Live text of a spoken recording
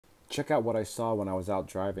Check out what I saw when I was out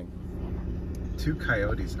driving. Two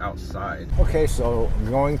coyotes outside. Okay, so I'm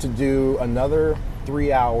going to do another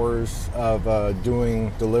 3 hours of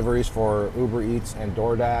doing deliveries for Uber Eats and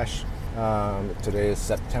DoorDash. Today is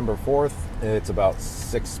September 4th. It's about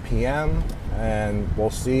 6 p.m. and we'll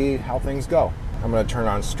see how things go. I'm going to turn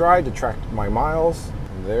on Stride to track my miles.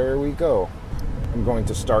 And there we go. I'm going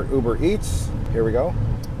to start Uber Eats. Here we go.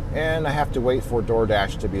 And I have to wait for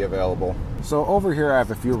DoorDash to be available. So over here I have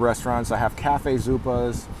a few restaurants. I have Cafe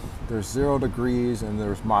Zupas, there's 0 Degrees, and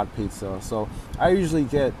there's Mod Pizza. So I usually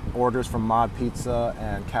get orders from Mod Pizza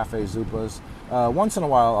and Cafe Zupas. Once in a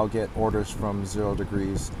while I'll get orders from 0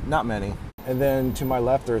 Degrees, not many. And then to my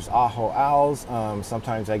left there's Aho Al's.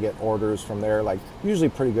 Sometimes I get orders from there, like usually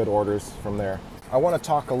pretty good orders from there. I want to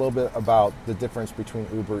talk a little bit about the difference between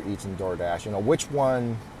Uber Eats and DoorDash. You know, which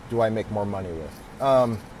one do I make more money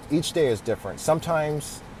with? Each day is different.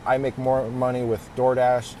 Sometimes I make more money with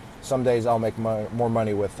DoorDash. Some days I'll make more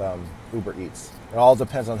money with Uber Eats. It all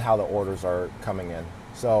depends on how the orders are coming in.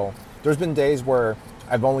 So there's been days where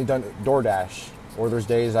I've only done DoorDash, or there's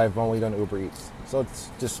days I've only done Uber Eats. So it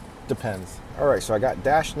just depends. All right, so I got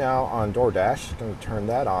Dash Now on DoorDash. Gonna turn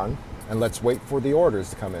that on, and let's wait for the orders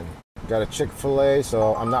to come in. Got a Chick-fil-A,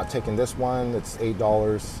 so I'm not taking this one. It's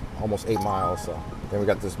 $8, almost 8 miles. So then we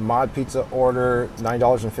got this Mod Pizza order,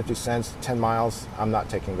 $9.50, 10 miles. I'm not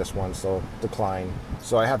taking this one, so decline.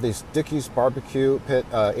 So I have this Dickey's barbecue pit,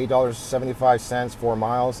 $8.75, 4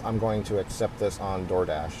 miles. I'm going to accept this on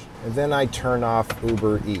DoorDash. And then I turn off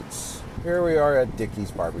Uber Eats. Here we are at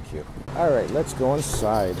Dickey's barbecue. All right, let's go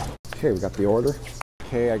inside. Okay, we got the order.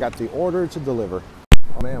 Okay, I got the order to deliver.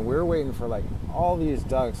 Oh man, we're waiting for like all these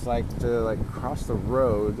ducks to cross the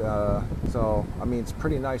road. So I mean, it's a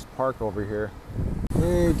pretty nice park over here.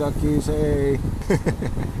 Hey duckies, hey.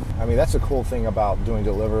 I mean, that's a cool thing about doing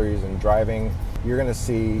deliveries and driving. You're gonna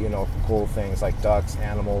see, you know, cool things like ducks,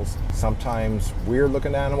 animals, sometimes weird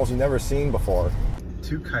looking animals you've never seen before.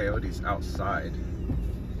 Two coyotes outside.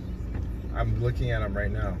 I'm looking at them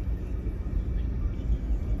right now.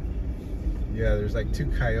 Yeah, there's like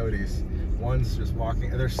 2 coyotes. One's just walking,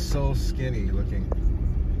 and they're so skinny looking.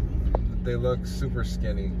 They look super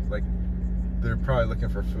skinny, like they're probably looking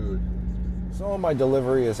for food. So my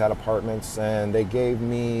delivery is at apartments, and they gave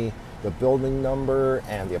me the building number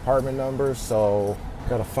and the apartment number, so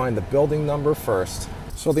gotta find the building number first.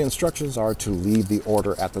 So the instructions are to leave the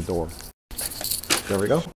order at the door. There we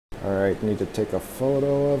go. All right, need to take a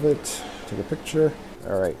photo of it, take a picture.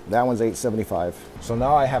 All right, that one's $8.75. So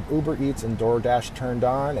now I have Uber Eats and DoorDash turned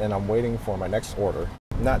on, and I'm waiting for my next order.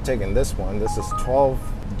 I'm not taking this one. This is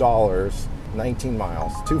 $12, 19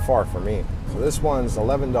 miles. Too far for me. So this one's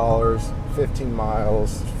 $11, 15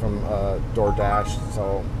 miles from DoorDash.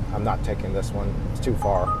 So I'm not taking this one. It's too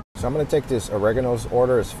far. So I'm gonna take this Oregano's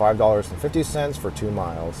order. It's $5.50 for 2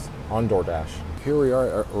 miles on DoorDash. Here we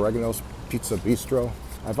are at Oregano's Pizza Bistro.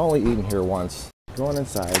 I've only eaten here once. Going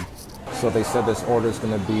inside. So they said this order is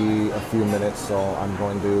going to be a few minutes, so I'm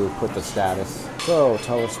going to put the status. So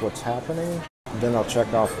tell us what's happening. Then I'll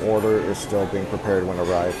check off order is still being prepared when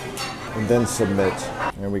arrived. And then submit.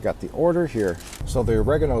 And we got the order here. So the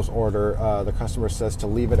Oregano's order, the customer says to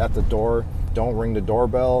leave it at the door. Don't ring the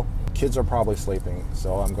doorbell. Kids are probably sleeping,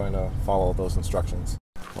 so I'm going to follow those instructions.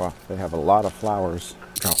 Wow, they have a lot of flowers.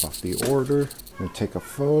 Drop off the order and take a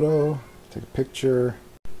photo, take a picture,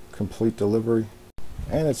 complete delivery.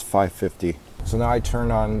 And it's $5.50. So now I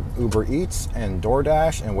turn on Uber Eats and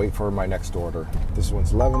DoorDash and wait for my next order. This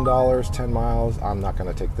one's $11, 10 miles. I'm not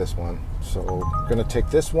gonna take this one. So I'm gonna take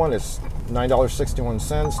this one. It's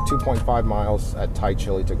 $9.61, 2.5 miles at Thai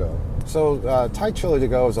Chili to go. So Thai Chili to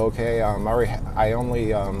go is okay. I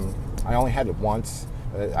only had it once.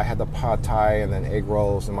 I had the pad thai and then egg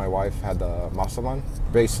rolls, and my wife had the masaman.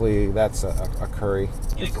 Basically, that's a curry.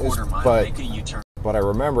 In a quarter mile, make a U-turn. But I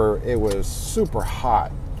remember it was super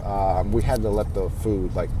hot. We had to let the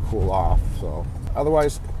food like cool off. So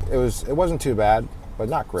otherwise, it wasn't too bad, but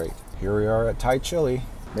not great. Here we are at Thai Chili,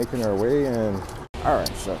 making our way in. All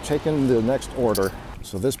right, so taking the next order.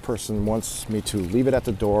 So this person wants me to leave it at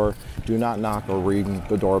the door. Do not knock or ring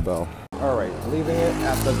the doorbell. All right, leaving it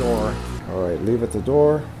at the door. All right, leave at the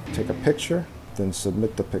door. Take a picture, then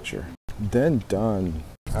submit the picture. Then done.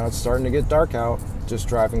 Now it's starting to get dark out. Just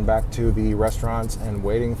driving back to the restaurants and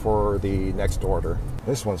waiting for the next order.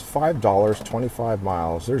 This one's $5, 25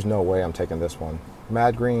 miles. There's no way I'm taking this one.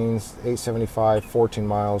 Mad Greens, $8.75, 14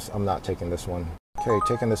 miles. I'm not taking this one. Okay,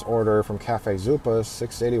 taking this order from Cafe Zupas,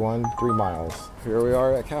 $6.81, 3 miles. Here we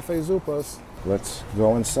are at Cafe Zupas. Let's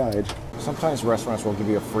go inside. Sometimes restaurants will give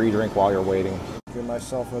you a free drink while you're waiting. Get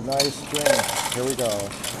myself a nice drink. Here we go.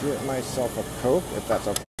 Get myself a Coke, if that's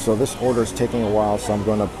okay. So this order is taking a while, so I'm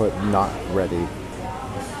going to put not ready.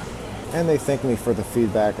 And they thank me for the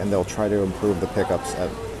feedback, and they'll try to improve the pickups at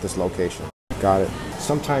this location. Got it.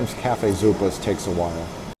 Sometimes Cafe Zupas takes a while.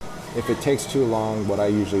 If it takes too long, what I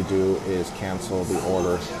usually do is cancel the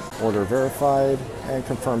order. Order verified and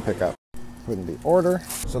confirm pickup. Put in the order.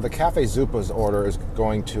 So the Cafe Zupas order is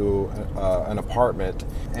going to an apartment,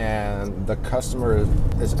 and the customer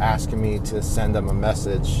is asking me to send them a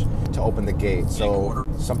message to open the gate. So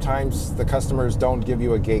sometimes the customers don't give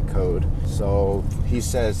you a gate code. So he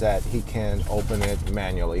says that he can open it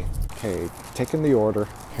manually. Okay, taking the order.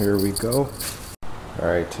 Here we go. All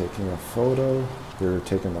right, taking a photo. They're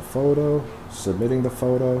taking the photo, submitting the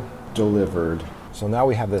photo, delivered. So now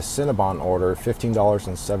we have this Cinnabon order,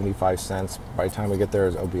 $15.75. By the time we get there,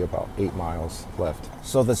 it'll be about 8 miles left.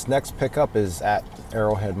 So this next pickup is at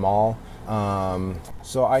Arrowhead Mall.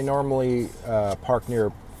 So I normally park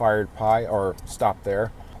near Fired Pie or stop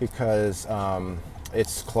there because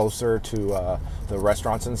it's closer to the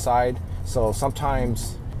restaurants inside. So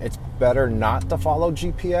sometimes it's better not to follow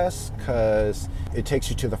GPS because it takes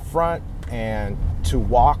you to the front, and to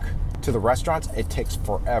walk to the restaurants, it takes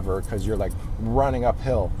forever because you're like running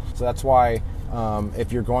uphill. So that's why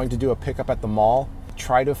if you're going to do a pickup at the mall,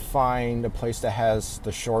 try to find a place that has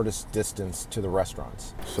the shortest distance to the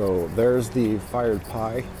restaurants. So there's the Fired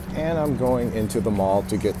Pie, and I'm going into the mall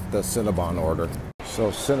to get the Cinnabon order. So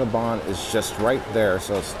Cinnabon is just right there,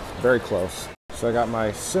 so it's very close. So I got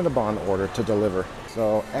my Cinnabon order to deliver.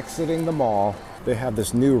 So exiting the mall, they have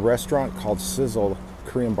this new restaurant called Sizzle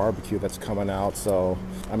Korean barbecue that's coming out, so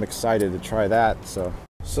I'm excited to try that.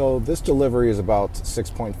 So this delivery is about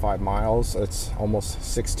 6.5 miles. It's almost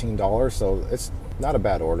 $16, so it's not a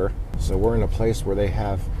bad order. So we're in a place where they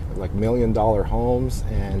have like $1 million homes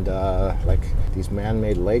and like these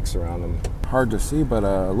man-made lakes around them. Hard to see, but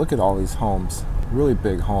look at all these homes, really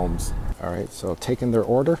big homes. All right, so taking their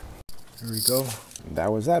order. Here we go.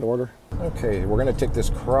 That was that order. Okay, we're gonna take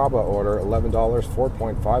this Carrabba order, $11,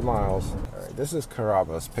 4.5 miles. All right, this is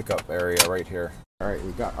Carrabba's pickup area right here. All right,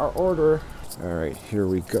 we got our order. All right, here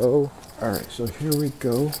we go. All right, so here we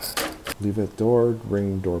go. Leave it door,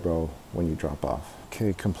 ring doorbell when you drop off.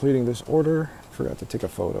 Okay, completing this order. Forgot to take a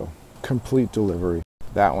photo. Complete delivery.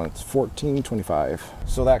 That one's $14.25.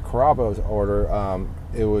 So that Carrabba's order,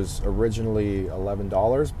 it was originally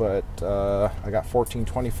 $11, but I got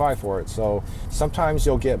 $14.25 for it. So sometimes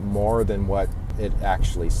you'll get more than what it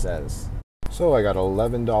actually says. So I got an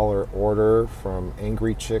 $11 order from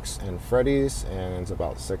Angry Chicks and Freddy's, and it's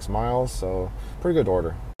about 6 miles, so pretty good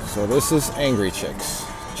order. So this is Angry Chicks,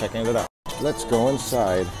 checking it out. Let's go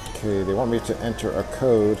inside. Okay, they want me to enter a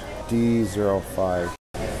code D05.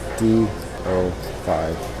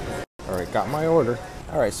 D05. All right, got my order.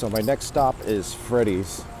 All right, so my next stop is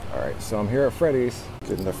Freddy's. All right, so I'm here at Freddy's,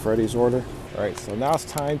 getting the Freddy's order. All right, so now it's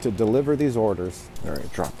time to deliver these orders. All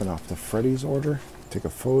right, dropping off the Freddy's order. Take a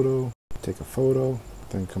photo,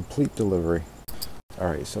 then complete delivery. All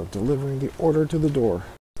right, so delivering the order to the door.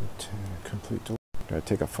 Complete delivery. Gotta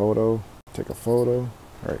take a photo. All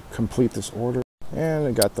right, complete this order. And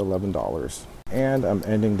I got the $11. And I'm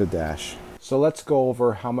ending the dash. So let's go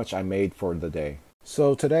over how much I made for the day.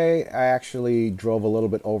 So today I actually drove a little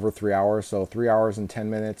bit over 3 hours, so 3 hours and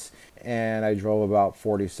 10 minutes, and I drove about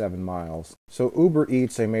 47 miles. So Uber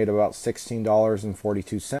Eats I made about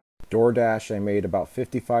 $16.42. DoorDash I made about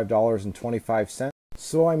 $55.25.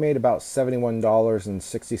 So I made about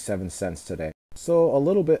 $71.67 today. So a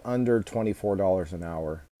little bit under $24 an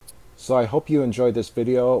hour. So I hope you enjoyed this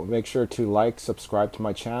video. Make sure to like, subscribe to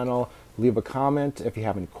my channel, leave a comment if you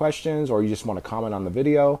have any questions or you just want to comment on the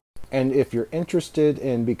video. And if you're interested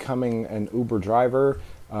in becoming an Uber driver,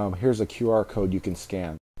 here's a QR code you can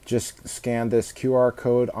scan. Just scan this QR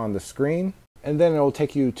code on the screen, and then it will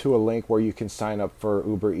take you to a link where you can sign up for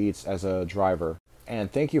Uber Eats as a driver.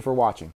 And thank you for watching.